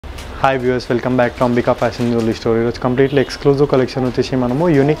Hi viewers, welcome back to Ambica Fashion Jewellery Story. It's completely exclusive collection వచ్చేసి మనము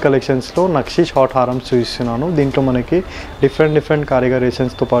unique collections లో నక్షి short హారమ్స్ చూస్తున్నాను. దీంట్లో మనకి డిఫరెంట్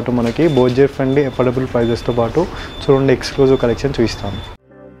కారిగరేషన్స్ తో పాటు మనకి బడ్జెట్ ఫ్రెండ్లీ అఫోర్డబుల్ ప్రైజెస్ తో పాటు చూడండి ఎక్స్క్లూజివ్ కలెక్షన్ చూపిస్తాను.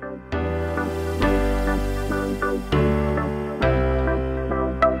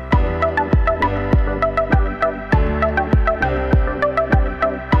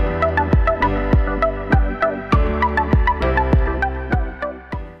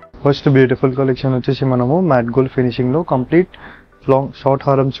 ఫస్ట్ బ్యూటిఫుల్ కలెక్షన్ వచ్చేసి మనము మ్యాట్ గోల్డ్ ఫినిషింగ్ లో కంప్లీట్ లాంగ్ షార్ట్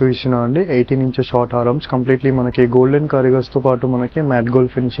హారమ్స్ చూపిస్తున్నాం అండి. 18 ఇంచెస్ షార్ట్ హారమ్స్ కంప్లీట్లీ మనకి గోల్డెన్ కారిగర్స్ తో పాటు మనకి మ్యాట్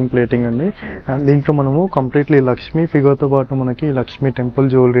గోల్డ్ ఫినిషింగ్ ప్లేటింగ్ అండి. అండ్ దీంట్లో మనము కంప్లీట్లీ లక్ష్మీ ఫిగర్ తో పాటు మనకి లక్ష్మీ టెంపుల్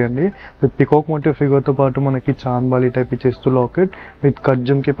జ్యువెలరీ అండి విత్ పికాక్ మోటివ్ ఫిగర్ తో పాటు మనకి చాంద్బాలి టైప్ ఇచ్చేస్తూ లాకెట్ విత్ కట్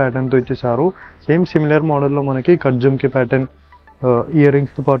జుమ్కి ప్యాటర్న్ తో ఇచ్చేసారు. సేమ్ సిమిలర్ మోడల్ లో మనకి కట్ జుమ్కి ప్యాటర్న్ ఇయర్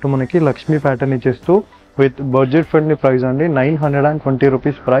రింగ్స్ తో పాటు మనకి లక్ష్మీ ప్యాటర్న్ ఇచ్చేస్తూ విత్ బడ్జెట్ ఫ్రెండ్లీ ప్రైస్ అండి. 920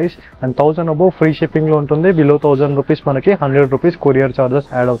 rupees price and 1000 above free shipping లో ఉంటుంది. బిలో 1000 రూపీస్ మనకి 100 రూపీస్ కొరియర్ చార్జెస్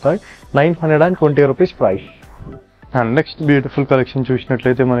యాడ్ అవుతాయి. 920 rupees price. And next beautiful collection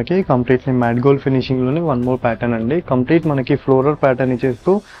చూసినట్లయితే మనకి కంప్లీట్లీ మ్యాట్ గోల్డ్ ఫినిషింగ్ లోనే వన్ మోర్ ప్యాటర్న్ అండి. కంప్లీట్ మనకి ఫ్లోరల్ ప్యాటర్న్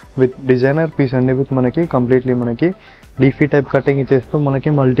ఇచ్చేస్తూ విత్ డిజైనర్ పీస్ అండి విత్ మనకి కంప్లీట్లీ మనకి లీఫీ టైప్ కటింగ్ ఇచ్చేస్తూ మనకి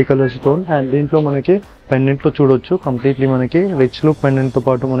మల్టీ కలర్ స్టోన్ అండ్ దీంట్లో మనకి పెండెంట్ లో చూడొచ్చు కంప్లీట్లీ మనకి రిచ్ లుక్ పెండెంట్ తో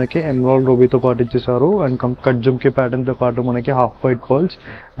పాటు మనకి ఎమరాల్డ్ రూబీతో పాటు ఇచ్చేసారు. అండ్ కట్ జుమ్కి ప్యాటర్న్ తో పాటు మనకి హాఫ్ వైట్ పర్ల్స్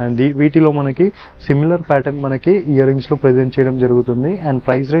అండ్ వీటిలో మనకి సిమిలర్ ప్యాటర్న్ మనకి ఇయర్ రింగ్స్ లో ప్రెజెంట్ చేయడం జరుగుతుంది. And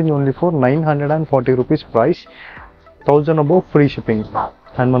price range only for 940 rupees price, 1000 above free shipping.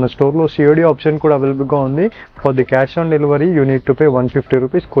 And మన స్టోర్లో సిఓడి ఆప్షన్ కూడా అవైలబుల్గా ఉంది. For the cash on delivery you need to pay 150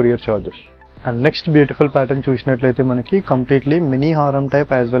 rupees courier charges. And next beautiful pattern చూసినట్లయితే మనకి కంప్లీట్లీ మినీ హారం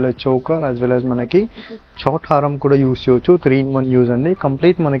type as well as choker as well as మనకి short హారం కూడా యూస్ చేయొచ్చు. 3-in-1 యూజ్ అండి.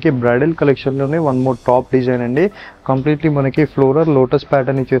 కంప్లీట్ మనకి bridal కలెక్షన్లోనే one more top design అండి. కంప్లీట్లీ మనకి ఫ్లోరల్ లోటస్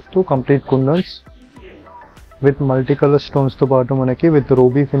ప్యాటర్న్ ఇచ్చేస్తూ complete kundans with multi colour stones తో పాటు మనకి విత్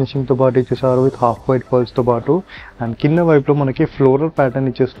రూబీ ఫినిషింగ్ తో పాటు ఇచ్చేసారు విత్ హాఫ్ వైట్ పర్ల్స్ తో పాటు. అండ్ కింద వైపులో మనకి ఫ్లోరల్ ప్యాటర్న్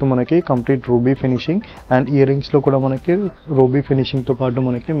ఇచ్చేస్తూ మనకి complete ruby finishing and ear rings లో కూడా మనకి రూబీ ఫినిషింగ్ తో పాటు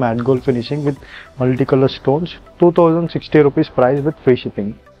మనకి matte gold finishing with multi colour stones. 2060 rupees price with free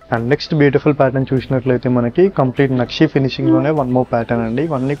shipping. And next beautiful pattern చూసినట్లయితే మనకి కంప్లీట్ నక్షి ఫినిషింగ్ లోనే వన్ మోర్ ప్యాటర్న్ అండి.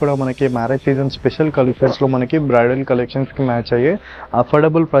 ఇవన్నీ కూడా మనకి మ్యారేజ్ సీజన్ స్పెషల్ కలెక్షన్స్ లో మనకి బ్రైడల్ కలెక్షన్స్ కి మ్యాచ్ అయ్యే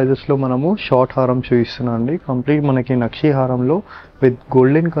అఫోర్డబుల్ ప్రైజెస్ లో మనము షార్ట్ హారం చూపిస్తున్నాం అండి. కంప్లీట్ మనకి నక్షి హారంలో విత్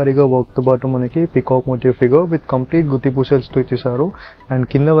గోల్డెన్ కరిగా వర్క్ తో పాటు మనకి peacock motif figure with complete గుత్తి పూసల్స్ తో ఇచ్చేసారు. అండ్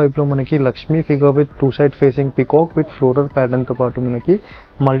కింద వైపులో మనకి Lakshmi figure with 2 side facing peacock with floral pattern తో పాటు మనకి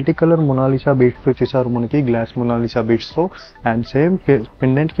మల్టీ కలర్ మొనాలిసా బీడ్స్ తో ఇచ్చేసారు మనకి గ్లాస్ మొనాలిసా బీడ్స్ తో. అండ్ సేమ్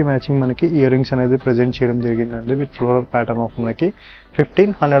పెండెంట్ కి మ్యాచింగ్ మనకి ఇయర్ రింగ్స్ అనేది ప్రెజెంట్ చేయడం జరిగిందండి విత్ ఫ్లోరల్ ప్యాటర్న్ ఆఫ్ మనకి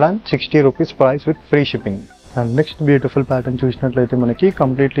 1560 rupees price with free shipping. And next beautiful pattern చూసినట్లయితే మనకి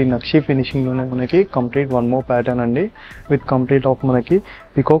కంప్లీట్లీ నక్షి ఫినిషింగ్ లోనే మనకి కంప్లీట్ వన్ మోర్ ప్యాటర్న్ అండి విత్ కంప్లీట్ ఆఫ్ మనకి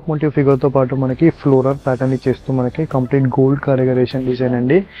పికాక్ మోటివ్ ఫిగర్ తో పాటు మనకి ఫ్లోరల్ ప్యాటర్న్ ఇచ్చేస్తూ మనకి కంప్లీట్ గోల్డ్ కారిగరేషన్ డిజైన్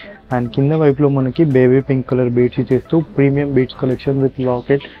అండి. అండ్ కింద వైపులో మనకి బేబీ పింక్ కలర్ బీడ్స్ ఇచ్చేస్తూ premium beads collection with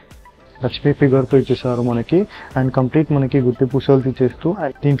locket Lakshmi figure తో ఇచ్చేసారు మనకి. అండ్ కంప్లీట్ మనకి గుత్తి పూసల్స్ ఇచ్చేస్తూ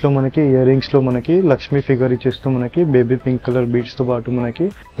అండ్ దీంట్లో మనకి ఇయర్ రింగ్స్ లో మనకి లక్ష్మీ ఫిగర్ ఇచ్చేస్తూ మనకి బేబీ పింక్ కలర్ బీడ్స్ తో పాటు మనకి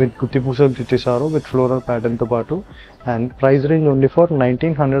విత్ గుత్తి పూసల్స్ ఇచ్చేసారు విత్ ఫ్లోరల్ ప్యాటర్న్ తో పాటు. And price range only for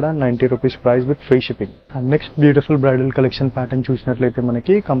 1990 rupees price with free shipping. And next beautiful bridal collection pattern చూసినట్లయితే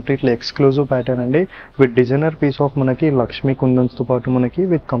మనకి కంప్లీట్లీ ఎక్స్క్లూజివ్ ప్యాటర్న్ అండి విత్ డిజైనర్ పీస్ ఆఫ్ మనకి లక్ష్మీ కుందన్స్ తో పాటు మనకి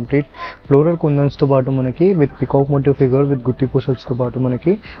విత్ కంప్లీట్ ఫ్లోరల్ కుందన్స్ తో పాటు మనకి with peacock motif figure with గుత్తి పూసల్స్ తో పాటు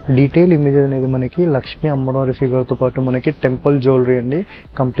మనకి డీటెయిల్ ఇమేజ్ అనేది మనకి లక్ష్మీ అమ్మవారి ఫిగర్ తో పాటు మనకి టెంపుల్ జ్యువెలరీ అండి.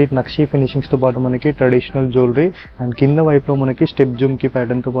 కంప్లీట్ నక్షి ఫినిషింగ్స్ తో పాటు మనకి ట్రెడిషనల్ జ్యువెలరీ అండ్ కింద వైపులో మనకి స్టెప్ జుమ్కి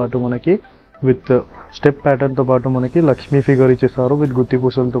ప్యాటర్న్ తో పాటు మనకి విత్ స్టెప్ ప్యాటర్న్ తో పాటు మనకి లక్ష్మీ ఫిగర్ ఇచ్చేసారు విత్ గుత్తి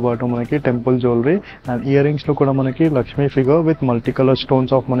పూసలతో పాటు మనకి temple jewellery. And ear rings లో కూడా మనకి Lakshmi figure with multi colour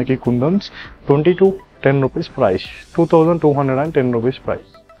stones of మనకి కుందన్స్. 2210 rupees price, 2210 rupees price.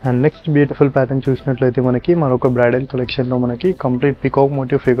 And next beautiful pattern చూసినట్లయితే మనకి మరొక బ్రైడల్ కలెక్షన్ లో మనకి కంప్లీట్ పికాక్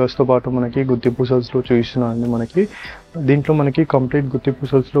మోటివ్ ఫిగర్స్ తో పాటు మనకి గుత్తి పూసల్స్ లో చూపిస్తున్నాం అండి మనకి. దీంట్లో మనకి కంప్లీట్ గుత్తి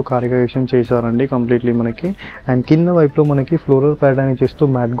పూసల్స్ లో కారిగరేషన్ చేశారండి కంప్లీట్లీ మనకి. అండ్ కింద వైపులో మనకి ఫ్లోరల్ ప్యాటర్న్ ఇచ్చేస్తూ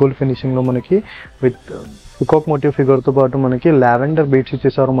మ్యాట్ గోల్డ్ ఫినిషింగ్ లో మనకి విత్ పికాక్ మోటివ్ ఫిగర్ తో పాటు మనకి లావెండర్ బీడ్స్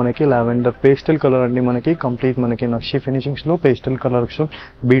ఇచ్చేసారు మనకి. లావెండర్ పేస్టల్ కలర్ అండి మనకి. కంప్లీట్ మనకి నక్షి ఫినిషింగ్స్ లో పేస్టల్ కలర్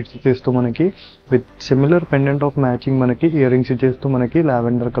బీడ్స్ ఇచ్చేస్తూ మనకి with similar pendant of matching మనకి ఇయర్ రింగ్స్ ఇచ్చేస్తూ మనకి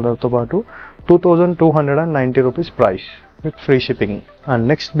లావెండర్ కలర్ తో పాటు 2290 rupees price. With free shipping. And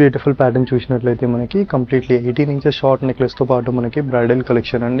next beautiful pattern చూసినట్లయితే మనకి కంప్లీట్లీ 18 ఇంచెస్ షార్ట్ నెక్లెస్తో పాటు మనకి బ్రైడల్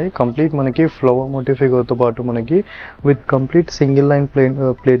కలెక్షన్ అండి. కంప్లీట్ మనకి ఫ్లవర్ మోటివ్ ఫిగర్తో పాటు మనకి విత్ కంప్లీట్ సింగిల్ లైన్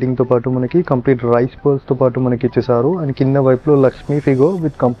ప్లేటింగ్తో పాటు మనకి కంప్లీట్ రైస్ పర్ల్స్తో పాటు మనకి ఇచ్చేసారు. అండ్ కింద వైపులో Lakshmi figure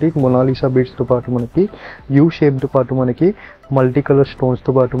with complete Mona Lisa బీడ్స్తో పాటు మనకి యూ షేప్తో పాటు మనకి మల్టీ కలర్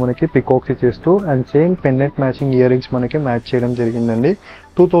స్టోన్స్తో పాటు మనకి పికాక్స్ ఇచ్చేస్తూ and same pendant matching ear rings మనకి మ్యాచ్ చేయడం జరిగిందండి.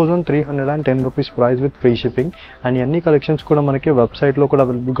 2310 rupees price with free shipping. And అన్ని కలెక్షన్స్ కూడా మనకి వెబ్సైట్లో కూడా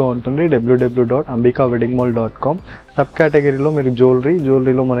అవైలబుల్గా ఉంటుంది www.ambicavweddingmall.com. సబ్ కేటగిరీలో మీరు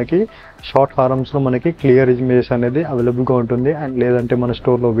జ్యువెలరీలో మనకి షార్ట్ హారమ్స్లో మనకి క్లియర్ ఇమేజెస్ అనేది అవైలబుల్గా ఉంటుంది. అండ్ లేదంటే మన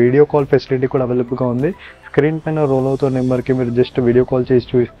స్టోర్లో వీడియో కాల్ ఫెసిలిటీ కూడా అవైలబుల్గా ఉంది. స్క్రీన్ పైన రోల్ అవుతున్న నెంబర్కి మీరు జస్ట్ వీడియో కాల్ చేసి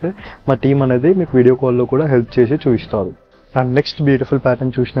చూపిస్తే మా టీం అనేది మీకు వీడియో కాల్లో కూడా హెల్ప్ చేసి చూపిస్తారు. అండ్ నెక్స్ట్ బ్యూటిఫుల్ ప్యాటర్న్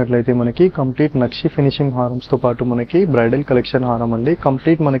చూసినట్లయితే మనకి కంప్లీట్ నక్షి ఫినిషింగ్ హారమ్స్తో పాటు మనకి బ్రైడల్ కలెక్షన్ హారం అండి.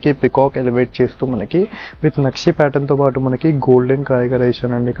 కంప్లీట్ మనకి పికాక్ ఎలివేట్ చేస్తూ మనకి విత్ నక్షి ప్యాటర్న్తో పాటు మనకి గోల్డెన్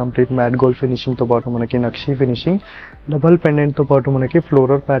కాయగరేషన్ అండి. కంప్లీట్ మ్యాట్ గోల్డ్ ఫినిషింగ్తో పాటు మనకి నక్షి ఫినిషింగ్ డబల్ పెండెంట్తో పాటు మనకి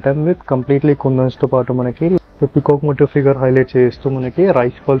ఫ్లోరల్ ప్యాటర్న్ విత్ కంప్లీట్లీ కుందన్స్తో పాటు మనకి పికాక్ మోటివ్ ఫిగర్ హైలైట్ చేస్తూ మనకి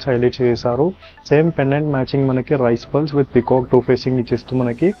రైస్ పర్ల్స్ హైలైట్ చేశారు. సేమ్ పెండెంట్ మ్యాచింగ్ మనకి rice pearls with peacock two facing ఇచ్చేస్తూ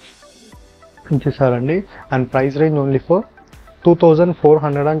మనకి ఇచ్చేసారండి. And price range only for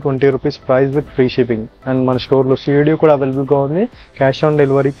 2420 rupees price with free shipping. And మన స్టోర్లో సిడి కూడా అవైలబుల్గా ఉంది. Cash on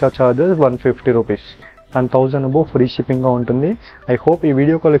delivery charges 150 rupees and 1000 above free షిప్పింగ్గా ఉంటుంది. ఐ హోప్ ఈ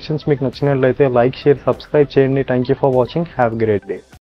వీడియో కలెక్షన్స్ మీకు నచ్చినట్లయితే లైక్, షేర్, సబ్స్క్రైబ్ చేయండి. Thank you for watching. Have great day.